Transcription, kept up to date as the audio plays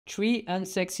3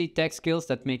 unsexy tech skills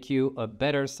that make you a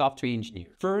better software engineer.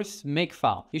 First,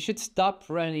 Makefile. You should stop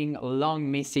running long,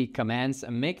 messy commands. A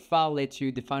Makefile lets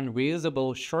you define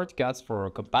reusable shortcuts for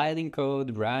compiling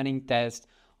code, running tests,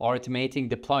 or automating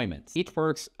deployments. It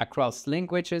works across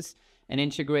languages and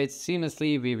integrates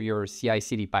seamlessly with your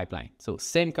CI/CD pipeline. So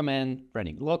same command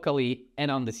running locally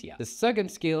and on the CI. The second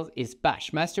skill is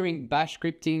Bash. Mastering Bash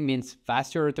scripting means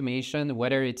faster automation,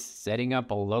 whether it's setting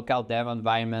up a local dev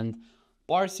environment,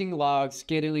 parsing logs,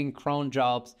 scheduling cron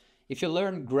jobs. If you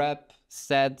learn grep,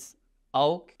 sets,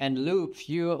 awk, and loop,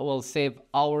 you will save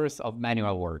hours of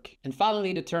manual work. And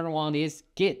finally, the third one is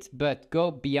Git, but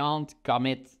go beyond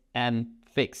commit and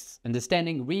fix.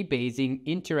 Understanding rebasing,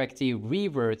 interactive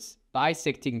reverts,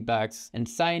 bisecting bugs, and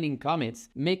signing commits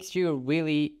makes you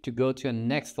really to go to a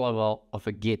next level of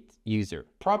a Git user.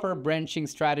 Proper branching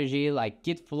strategy like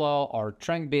Git flow or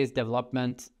trunk-based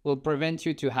development will prevent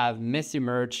you to have messy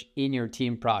merge in your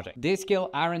team project. These skills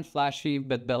aren't flashy,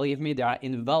 but believe me, they are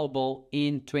invaluable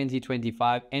in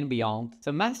 2025 and beyond.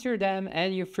 So master them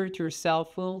and your future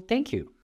self will thank you.